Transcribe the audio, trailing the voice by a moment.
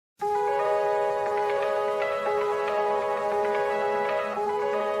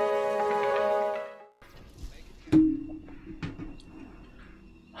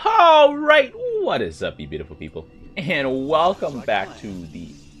Alright, what is up, you beautiful people? And welcome back to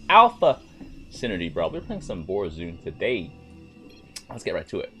the Alpha Synergy Brawl. We're playing some Vorazun today. Let's get right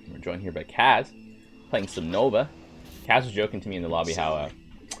to it. We're joined here by Kaz, playing some Nova. Kaz was joking to me in the lobby how I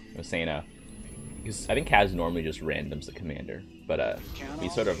was saying, because I think Kaz normally just randoms the commander, but we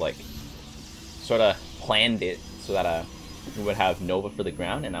sort of planned it so that we would have Nova for the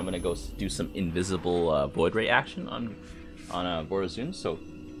ground, and I'm gonna go do some invisible Void Ray action on Vorazun. So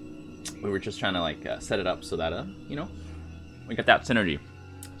we were just trying to set it up so that you know, we got that synergy.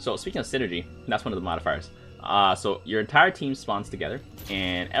 So speaking of synergy, that's one of the modifiers. So your entire team spawns together,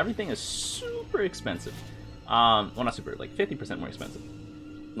 and everything is super expensive. Well, not super, like 50% more expensive.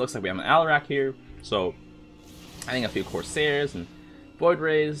 Looks like we have an Alarak here, so I think a few Corsairs and Void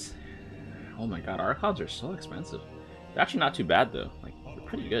Rays. Oh my god, Archives are so expensive. They're actually not too bad though. Like, they're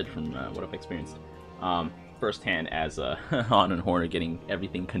pretty good from what I've experienced firsthand as On and Horner, getting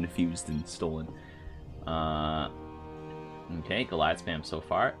everything confused and stolen. Okay, Goliath spam so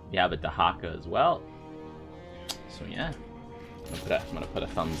far. We have a Dahaka as well. So yeah, I'm gonna put a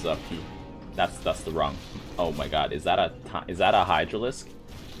thumbs up here. That's the wrong. Oh my god, is that a Hydralisk?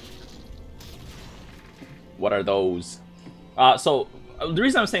 What are those? So the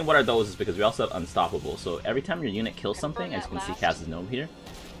reason I'm saying what are those is because we also have Unstoppable. So every time your unit kills something, as you can see Kaz's gnome here,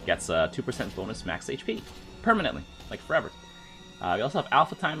 gets a 2% bonus max HP. Permanently, like forever. We also have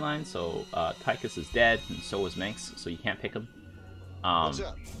Alpha Timeline, so Tychus is dead, and so is Mengsk, so you can't pick him.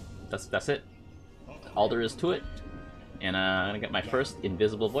 That's it. All there is to it. And I'm gonna get my first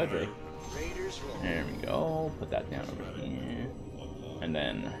invisible Void Ray. There we go. Put that down over here. And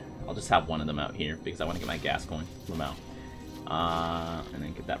then I'll just have one of them out here because I want to get my gas going. Put them out. And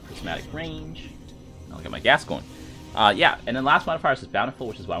then get that prismatic range. And I'll get my gas going. Yeah, and then last modifier is Bountiful,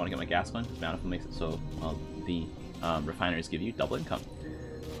 which is why I want to get my gas going. Bountiful makes it so the refineries give you double income.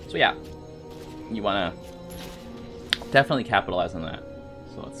 So yeah, you want to definitely capitalize on that.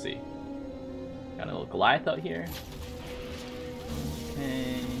 So let's see. Got a little Goliath out here.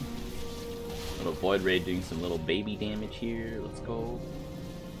 Okay. Little Void Ray doing some little baby damage here. Let's go.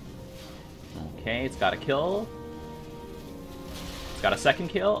 Okay, it's got a kill. It's got a second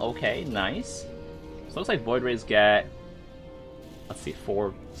kill. Okay, nice. So it looks like Void Rays get, let's see,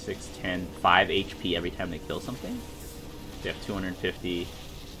 4, 6, 10, 5 HP every time they kill something. They have 250.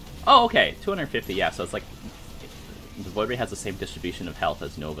 Oh, okay, 250, yeah, so it's like, the Void Ray has the same distribution of health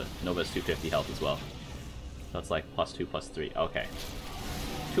as Nova. Nova has 250 health as well. So it's like +2, +3, okay.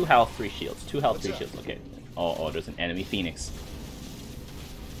 2 health, 3 shields. 2 health, 3 shields, okay. Oh, there's an enemy Phoenix.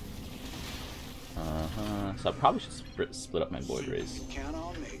 So I probably should split up my Void Rays.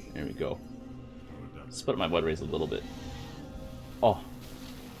 There we go. Split up my Void Rays a little bit. Oh,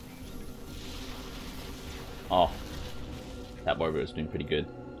 that Void Ray is doing pretty good.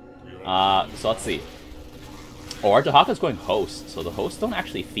 So let's see. Oh, our Dahaka's going host, so the hosts don't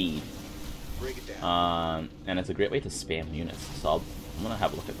actually feed. And it's a great way to spam units. So I'm gonna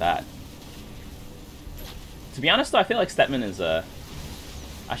have a look at that. To be honest, though, I feel like Stetman is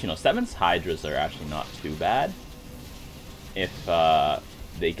actually no, Stetman's Hydras are actually not too bad if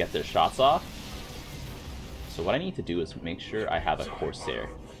they get their shots off. So what I need to do is make sure I have a Corsair.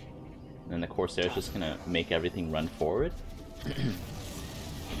 And then the Corsair is just going to make everything run forward.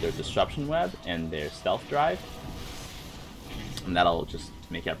 Their Disruption Web and their Stealth Drive. And that'll just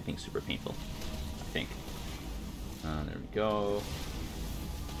make everything super painful, I think. There we go.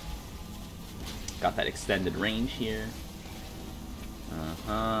 Got that extended range here.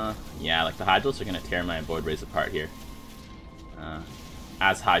 Yeah, like the Hydralisks are going to tear my Void Rays apart here.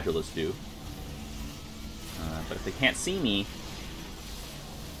 As Hydralisks do. But if they can't see me,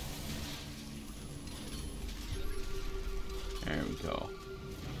 there we go.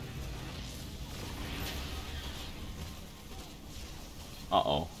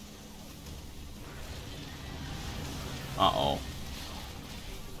 Uh-oh.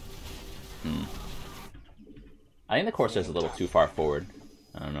 I think the Corsair's a little too far forward.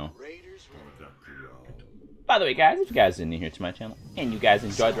 I don't know. By the way, guys, if you guys are new here to my channel and you guys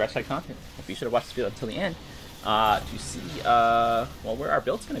enjoy Direct Strike content, be sure to watch this video until the end to see well, where our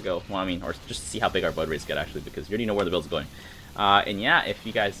build's gonna go. Well, I mean, or just to see how big our Void Rays get, actually, because you already know where the build's going. And yeah, if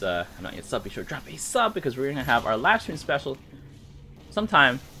you guys have not yet subbed, be sure to drop a sub, because we're gonna have our live stream special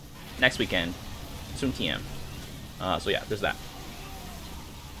sometime next weekend, soon TM. So yeah, there's that.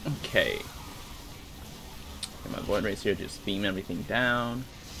 Okay. Get my Void Rays here, just beam everything down.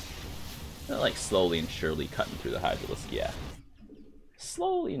 They're like slowly and surely cutting through the Hydralisk, yeah.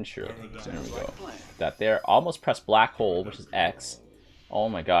 Slowly and surely. So there we go. That there. Almost pressed Black Hole, which is X. Oh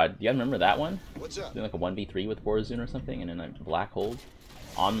my god. Do you guys remember that one? Doing like a 1v3 with Vorazun or something, and then a Black Hole.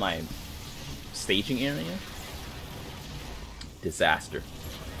 on my staging area. Disaster.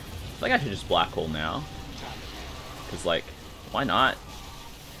 I think I should just black hole now. Because, like, why not?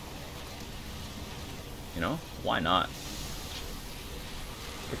 You know? Why not?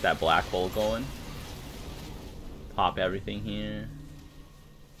 Get that black hole going. Pop everything here.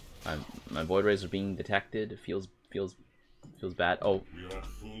 My void rays are being detected. It feels bad. Oh.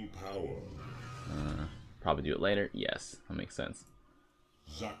 Probably do it later. Yes, that makes sense.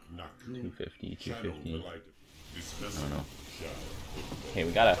 250, 250. I don't know. Okay,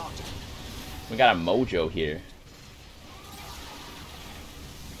 we got a mojo here.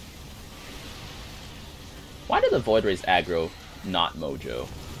 Why did the void rays aggro not mojo?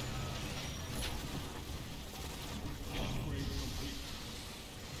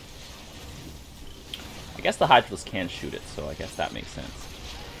 I guess the Hydrals can shoot it, so I guess that makes sense.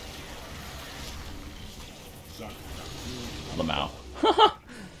 Lamau.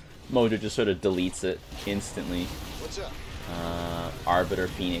 Mojo just sort of deletes it instantly. What's up? Arbiter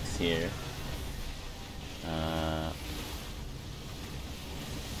Phoenix here.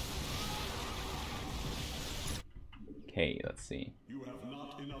 Okay, let's see. You have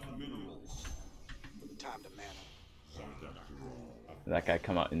not enough minerals. Time to mana. Did that guy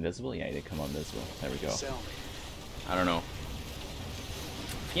come out invisible? Yeah, he did come out invisible. There we go. Sell me. I don't know.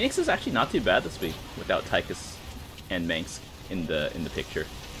 Phoenix is actually not too bad this week without Tychus and Mengsk in the picture.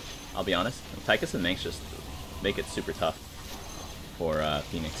 I'll be honest. Tychus and Mengsk just make it super tough for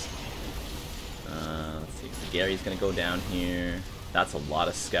Phoenix. Let's see. So Gary's gonna go down here. That's a lot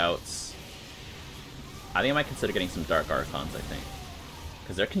of scouts. I think I might consider getting some Dark Archons, I think.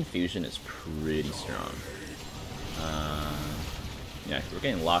 Because their confusion is pretty strong. Yeah, we're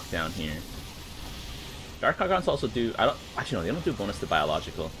getting locked down here. Dark Archons also do... Actually, no, they don't do bonus to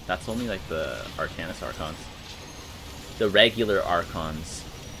biological. That's only like the Arcanus Archons. The regular Archons.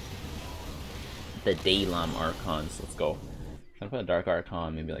 The Daylum Archons. Let's go. I'm gonna put a Dark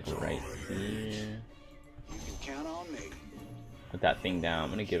Archon maybe like right here. You can count on me. Put that thing down. I'm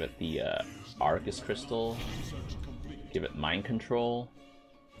gonna give it the Argus Crystal. Give it Mind Control.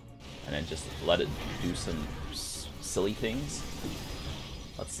 And then just let it do some silly things.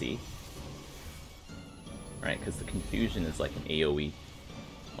 Let's see. Right, because the confusion is like an AoE.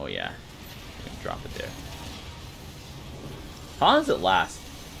 Oh yeah. Drop it there. How long does it last?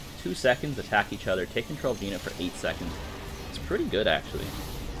 2 seconds, attack each other, take control of the unit for 8 seconds. It's pretty good actually.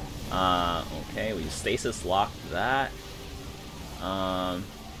 Okay, we stasis locked that. I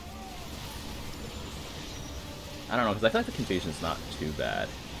don't know, because I feel like the confusion's not too bad.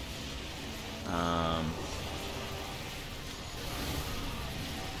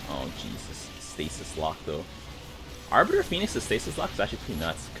 Oh Jesus, stasis lock though. Arbiter Phoenix's stasis lock is actually pretty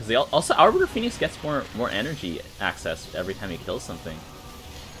nuts because they also Arbiter Phoenix gets more energy access every time he kills something.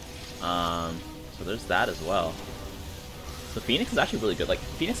 So there's that as well. So Phoenix is actually really good. Like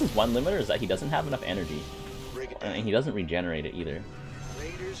Phoenix's one limiter is that he doesn't have enough energy, and he doesn't regenerate it either.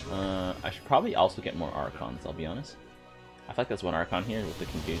 I should probably also get more Archons. I'll be honest. I feel like there's one Archon here with the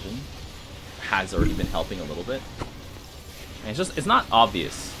confusion has already been helping a little bit. And it's not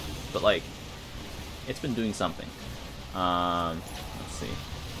obvious, but like it's been doing something. Let's see.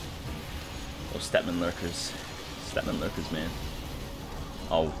 Those Stepman lurkers. Stepman lurkers, man.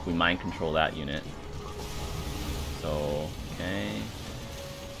 Oh, we mind control that unit. So, okay.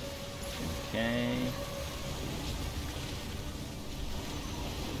 Okay.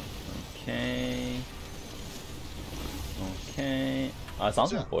 Okay. Okay. Oh, as long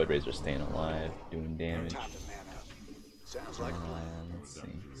as the Void Rays are staying alive, doing damage. Let's see.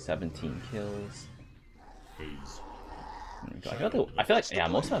 17 kills. I feel like, yeah,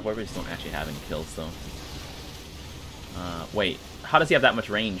 most of my Void Rays don't actually have any kills, though. Wait, how does he have that much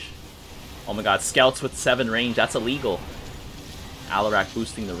range? Oh my god, scouts with 7 range, that's illegal. Alarak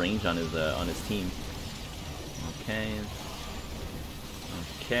boosting the range on his team. Okay.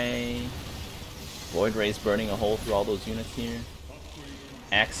 Okay. Void Rays burning a hole through all those units here.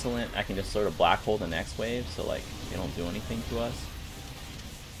 Excellent. I can just sort of black hole the next wave, so like they don't do anything to us.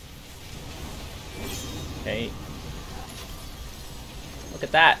 Okay. Look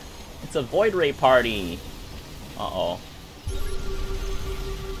at that. It's a Void Ray party. Uh-oh.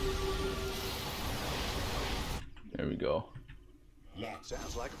 There we go.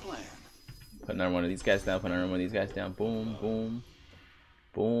 Sounds like a plan. Put another one of these guys down, put another one of these guys down. Boom, boom,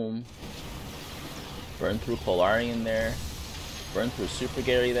 boom. Burn through Polarian there. Burn through Super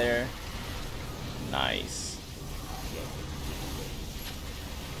Gary there. Nice.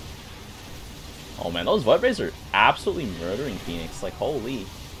 Oh man, those Void Rays are absolutely murdering Phoenix. Like, holy.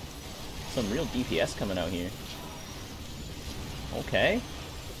 Some real DPS coming out here. Okay.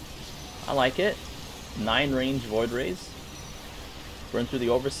 I like it. 9 range Void Rays. Burn through the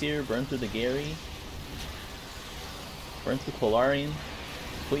Overseer, burn through the Gary. Burn through Polarian,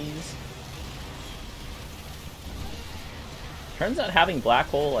 please. Turns out having Black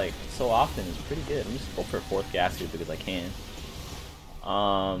Hole like so often is pretty good. I'm just go for a 4th gas here because I can.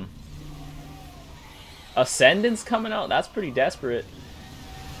 Ascendant's coming out, that's pretty desperate.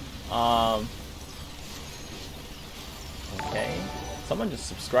 Okay. Someone just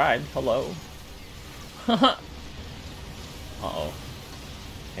subscribed. Hello. Uh-oh.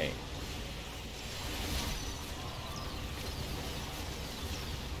 Okay.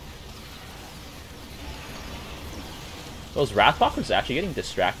 Those Wrathwalkers are actually getting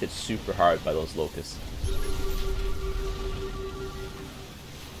distracted super hard by those Locusts.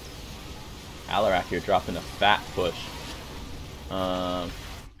 Alarak here dropping a fat push.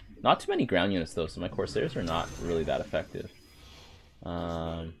 Not too many ground units though, so my Corsairs are not really that effective.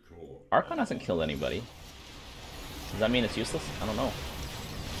 Archon hasn't killed anybody. Does that mean it's useless? I don't know.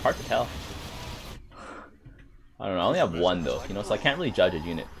 It's hard to tell. I don't know, I only have 1 though, you know, so I can't really judge a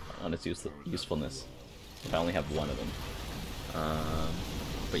unit on its usefulness if I only have 1 of them.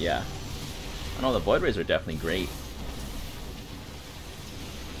 But yeah. I know the Void Rays are definitely great.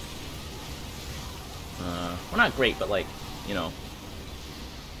 Well, not great, but like, you know.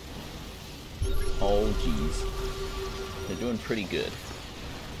 Oh, jeez. They're doing pretty good.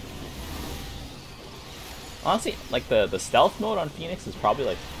 Honestly, like the stealth mode on Phoenix is probably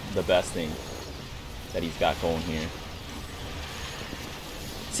like the best thing that he's got going here.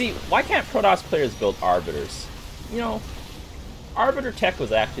 See, why can't Protoss players build Arbiters? You know, Arbiter tech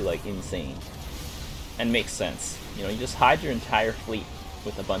was actually like insane. And makes sense. You know, you just hide your entire fleet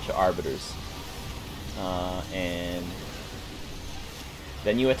with a bunch of Arbiters. And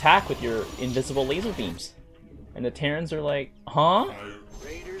then you attack with your invisible laser beams. And the Terrans are like, huh?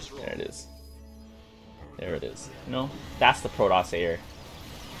 There it is. There it is. You know, that's the Protoss air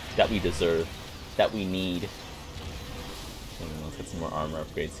that we deserve, that we need. Let's get some more armor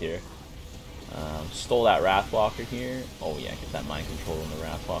upgrades here. Stole that Wrathwalker here. Oh yeah, get that mind control on the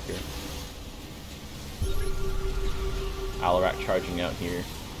Wrathwalker. Alarak charging out here.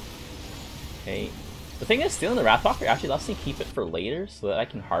 Okay. The thing is, stealing the Wrathwalker actually lets me keep it for later so that I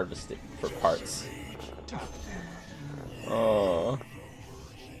can harvest it for parts. Oh.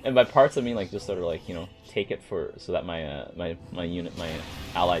 And by parts I mean like just sort of like, you know, take it for so that my my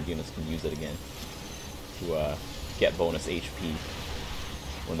allied units can use it again to get bonus HP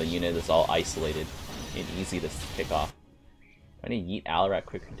when the unit is all isolated and easy to pick off. I need to yeet Alarak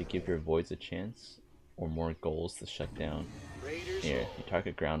quicker to give your voids a chance, or more goals to shut down. Here, you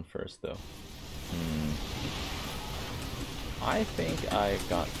target ground first though. I think I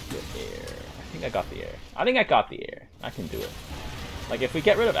got the air. I think I got the air. I think I got the air. I can do it. Like if we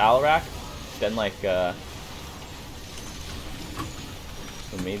get rid of Alarak, then like we'll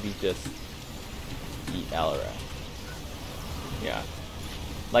maybe just eat Alarak. Yeah.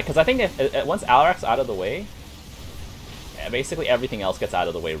 Like, cause I think if once Alarak's out of the way, basically everything else gets out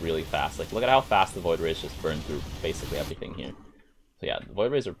of the way really fast. Like look at how fast the Void Rays just burn through basically everything here. So yeah, the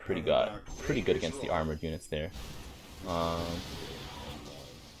Void Rays are pretty good against the armored units there. But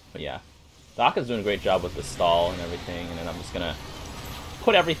yeah, Daka's doing a great job with the stall and everything, and then I'm just gonna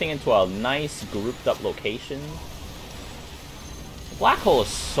put everything into a nice grouped up location. The Black Hole is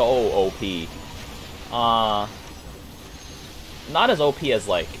so OP. Not as OP as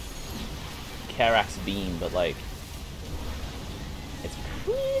like Karak's Beam, but like it's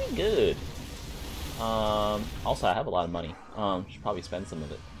pretty good. Also I have a lot of money. Should probably spend some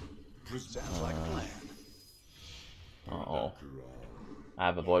of it. Uh-oh. I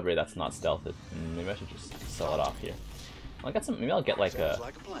have a Void Ray that's not stealthed. Maybe I should just sell it off here. I got some. Maybe I'll get like a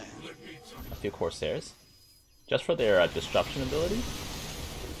few Corsairs, just for their disruption ability.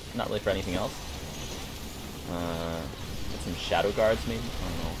 Not really for anything else. Get some Shadow Guards maybe. I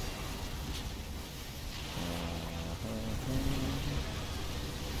don't know.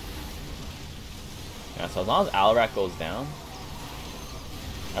 Yeah, so as long as Alarak goes down,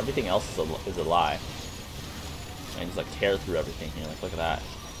 everything else is a lie. And just like tear through everything here. Like look at that.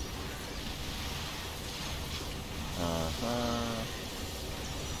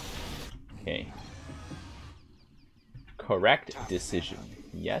 Okay. Correct decision.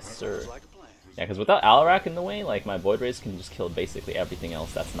 Yes, sir. Yeah, because without Alarak in the way, like my Void Rays can just kill basically everything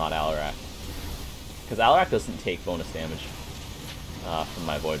else that's not Alarak. Because Alarak doesn't take bonus damage from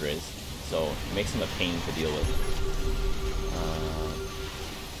my Void Rays, so it makes him a pain to deal with.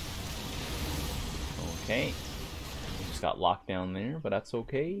 Okay. Just got locked down there, but that's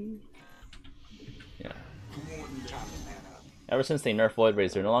okay. Yeah. Ever since they nerfed Void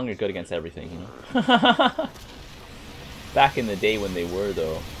Rays, they're no longer good against everything, you know? Back in the day when they were,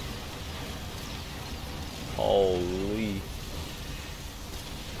 though. Holy.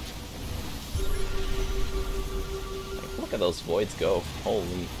 Like, look at those voids go.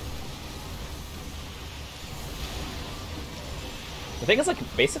 Holy. The thing is, like,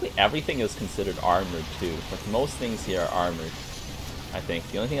 basically everything is considered armored, too. Like, most things here are armored, I think.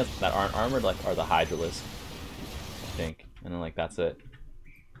 The only thing that aren't armored, like, are the Hydralisks, I think. And then, like, that's it.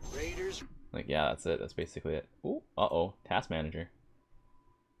 Raiders. Like, yeah, that's it. That's basically it. Ooh, uh-oh. Task Manager.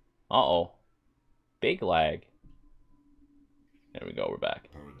 Uh-oh. Big lag. There we go, we're back.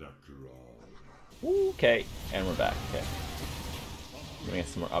 Ooh, okay, and we're back, okay. We're gonna get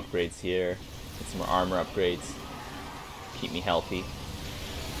some more upgrades here. Get some more armor upgrades. Keep me healthy.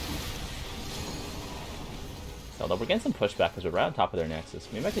 So, we're getting some pushback because we're right on top of their Nexus.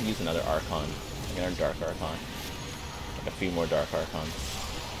 Maybe I could use another Archon. Like another Dark Archon. Like a few more Dark Archons.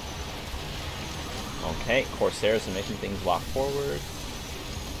 Okay, Corsairs are making things walk forward.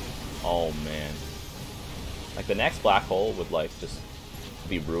 Oh man. Like the next black hole would like just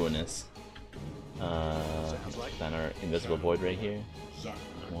be ruinous. Then our invisible void right here.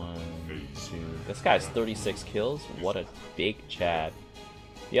 1, 2. This guy's 36 kills. What a big Chad.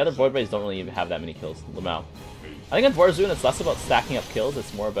 The other void rays don't really even have that many kills. Lamau. I think in Vorazun it's less about stacking up kills.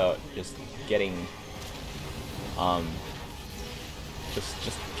 It's more about just getting,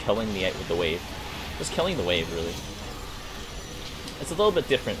 just killing with the wave. Just killing the wave, really. It's a little bit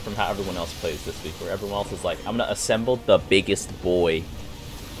different from how everyone else plays this week, where everyone else is like, I'm gonna assemble the biggest boy.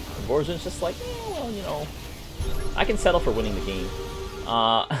 Vorazun's just like, well, you know, I can settle for winning the game.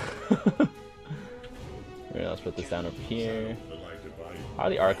 Alright, let's put this down over here. How are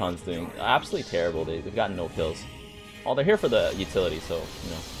the Archons doing? Absolutely terrible. They've gotten no kills. Well, they're here for the utility, so,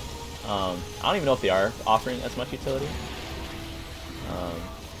 you know. I don't even know if they are offering as much utility.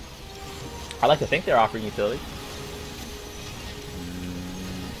 I like to think they're offering utility.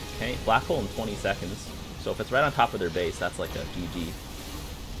 Okay, black hole in 20 seconds. So if it's right on top of their base, that's like a GG.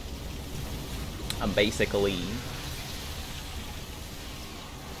 Basically.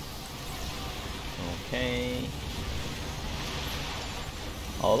 Okay.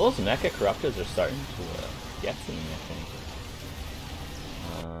 Oh, those Mecha Corruptors are starting to get to me, I think.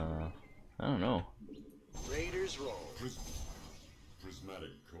 I don't know. Raiders roll.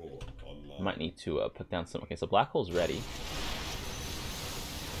 I might need to put down some. Okay, so black hole's ready.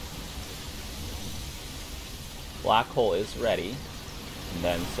 Black hole is ready. And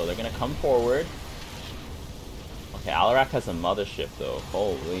then, so they're gonna come forward. Okay, Alarak has a mothership though.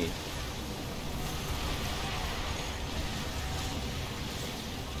 Holy.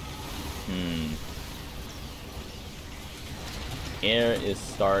 Air is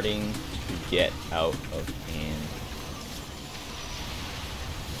starting to get out of hand.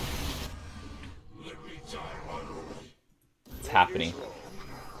 It's happening.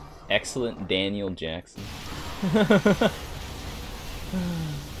 Excellent Daniel Jackson.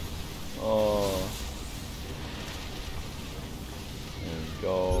 Oh. There we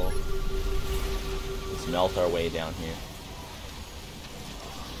go. Let's melt our way down here.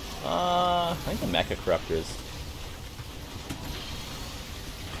 I think the Mecha Corruptors.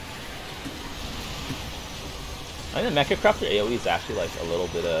 I think the Mecha Corruptor AoE is actually like a little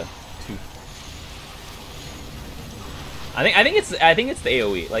bit too. I think it's the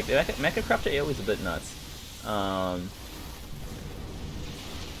AoE. Like the Mecha Corruptor AoE is a bit nuts. I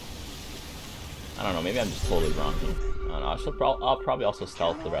don't know. Maybe I'm just totally wrong here. I don't know. I'll probably also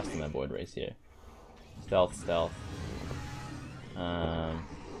stealth the rest of my void race here. Stealth.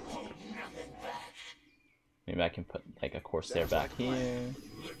 Maybe I can put like a Corsair back here.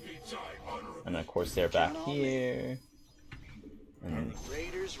 And a Corsair back here. And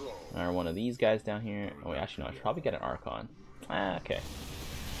or one of these guys down here. Oh wait, actually no, I should probably get an Archon. Okay.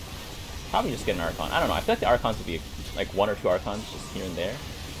 Probably just get an Archon. I don't know, I feel like the Archons would be like 1 or 2 Archons just here and there.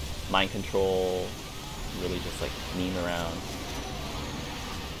 Mind control, really just like meme around.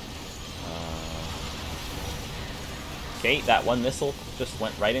 Okay, that one missile just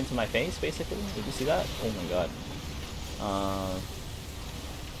went right into my face, basically. Did you see that? Oh my god.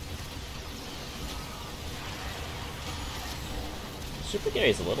 Super Gary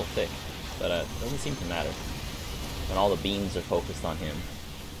is a little thick, but it doesn't seem to matter when all the beams are focused on him.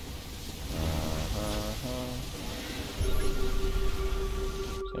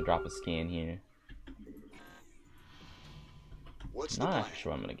 Just gonna drop a scan here. Not actually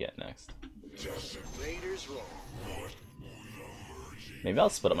sure what I'm gonna get next. Maybe I'll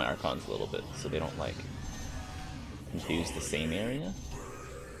split up my Archons a little bit so they don't like confuse the same area.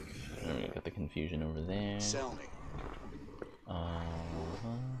 And we're gonna get the confusion over there.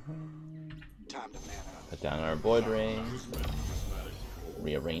 Time to man up. Put down our void ray.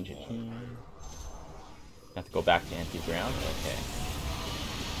 Rearrange it here. Have to go back to anti-ground? Okay.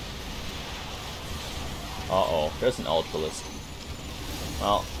 Uh-oh, there's an Ultralisk.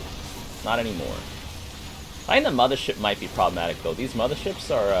 Well, not anymore. I think the mothership might be problematic though. These motherships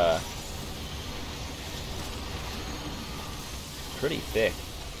are pretty thick.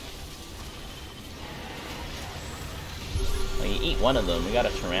 When you eat one of them, we got a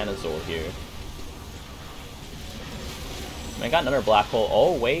Tyrannosaur here. I got another black hole.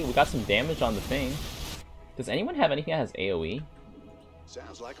 Oh wait, we got some damage on the thing. Does anyone have anything that has AoE?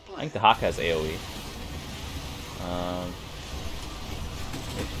 Sounds like a plan. I think the Hawk has AoE.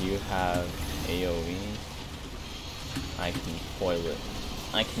 If you have AoE, I can toilet it.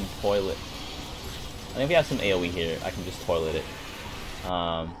 I can toilet. I think we have some AoE here. I can just toilet it.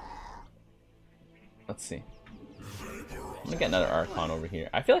 Let's see. I'm gonna get another Archon over here.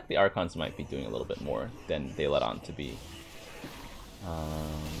 I feel like the Archons might be doing a little bit more than they let on to be.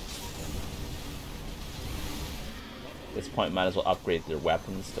 At this point, might as well upgrade their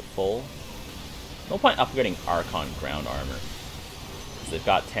weapons to full. No point upgrading Archon ground armor, because they've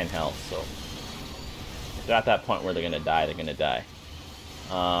got 10 health, so if they're at that point where they're gonna die, they're gonna die.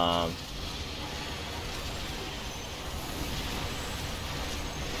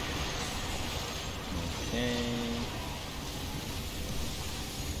 Okay.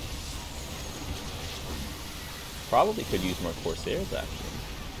 Probably could use more Corsairs, actually.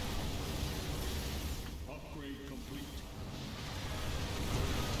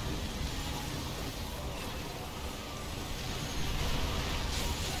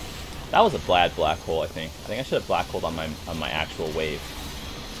 That was a bad black hole, I think. I think I should have black holed on my actual wave,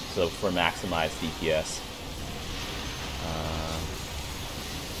 so for maximized DPS.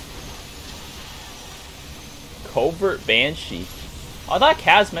 Covert Banshee. I thought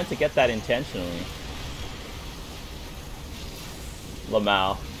Kaz meant to get that intentionally.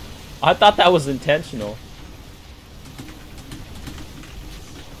 Lamau. I thought that was intentional.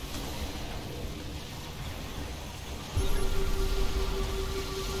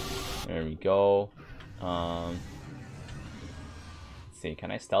 There we go. Let's see, can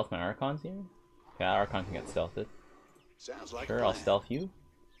I stealth my Archons here? Okay, that Archon can get stealthed. Sounds like Sure, I'll stealth you.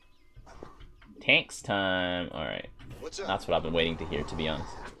 Tanks time. Alright. That's what I've been waiting to hear, to be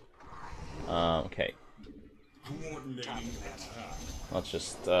honest. Okay. Let's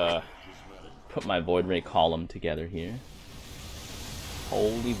just put my Void Ray column together here.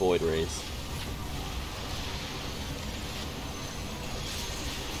 Holy Void Rays.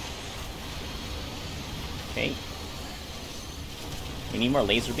 Okay. We need more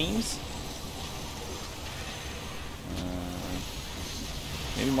laser beams.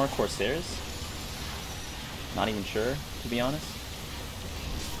 Maybe more Corsairs? Not even sure, to be honest.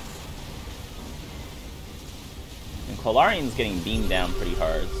 And Kolarian's getting beamed down pretty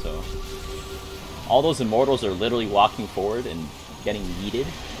hard, so... all those Immortals are literally walking forward and getting yeeted.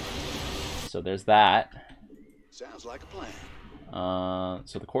 So there's that. Sounds like a plan.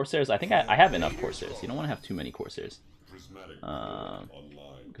 So the Corsairs, I think I have enough Corsairs. You don't want to have too many Corsairs.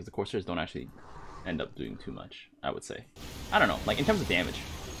 Because the Corsairs don't actually end up doing too much, I would say. I don't know, like in terms of damage.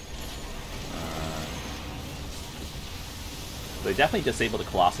 They definitely disable the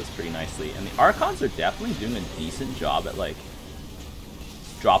Colossus pretty nicely. And the Archons are definitely doing a decent job at like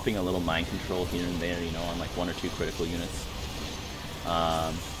dropping a little mind control here and there, you know, on like 1 or 2 critical units.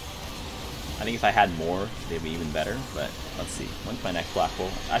 I think if I had more, they'd be even better, but let's see. When's my next black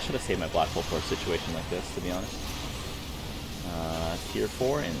hole? I should have saved my black hole for a situation like this, to be honest. Tier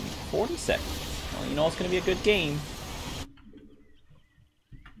 4 in 40 seconds. Well, you know it's going to be a good game.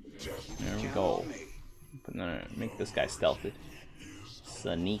 There we go. Make this guy stealthed.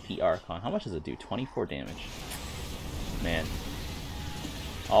 Sneaky Archon. How much does it do? 24 damage. Man.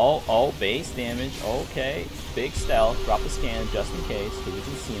 Oh, base damage. Okay. Big stealth. Drop the scan just in case, because we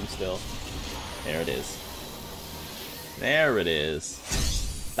can see him still. There it is. There it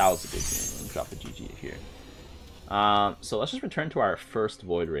is. That was a good game. Drop the GG here. So let's just return to our first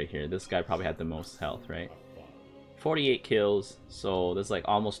Void Ray here. This guy probably had the most health, right? 48 kills. So there's like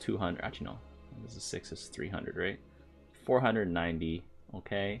almost 200. Actually, no. This is 6 is 300, right? 490.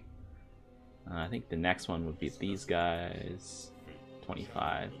 Okay. I think the next one would be these guys.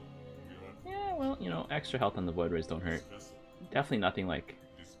 25. Yeah, well, you know, extra health on the Void Rays don't hurt. Definitely nothing like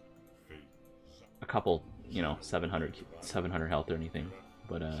a couple, you know, 700 health or anything.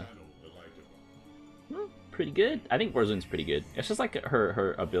 But, pretty good. I think Vorazun's pretty good. It's just like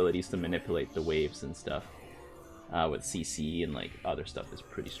her abilities to manipulate the waves and stuff. with CC and like other stuff is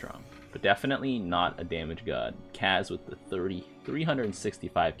pretty strong. But definitely not a damage god. Kaz with the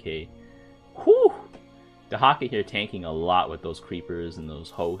 365k. Whew! Dahaka here tanking a lot with those creepers and those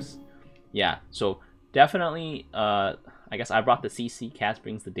hosts. Yeah, so definitely, I guess I brought the CC, Kaz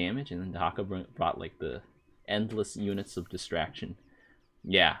brings the damage, and then Dahaka brought like the endless units of distraction.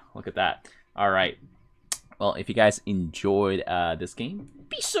 Yeah, look at that. Alright, well, if you guys enjoyed this game,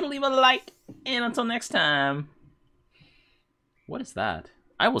 be sure to leave a like, and until next time, what is that?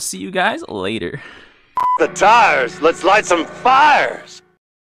 I will see you guys later. The tires, let's light some fires!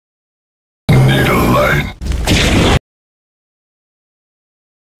 Need a light.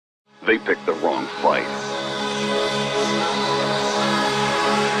 They picked the wrong fight.